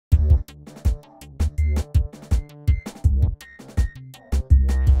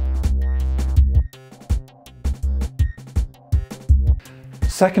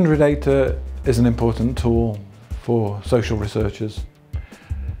Secondary data is an important tool for social researchers.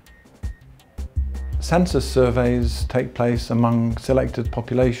 Census surveys take place among selected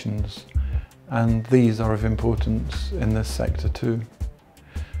populations, and these are of importance in this sector too.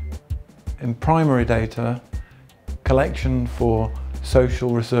 In primary data, collection for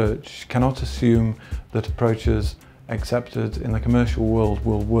social research cannot assume that approaches accepted in the commercial world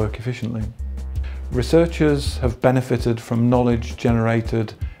will work efficiently. Researchers have benefited from knowledge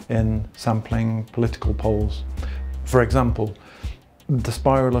generated in sampling political polls. For example, the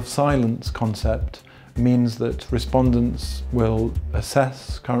spiral of silence concept means that respondents will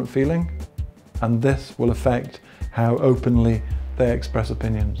assess current feeling, and this will affect how openly they express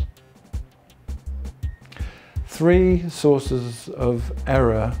opinions. Three sources of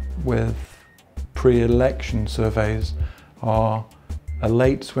error with pre-election surveys are a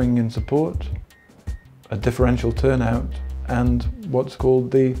late swing in support, a differential turnout, and what's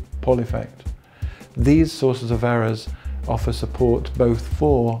called the poll effect. These sources of errors offer support both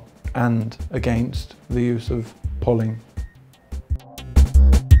for and against the use of polling.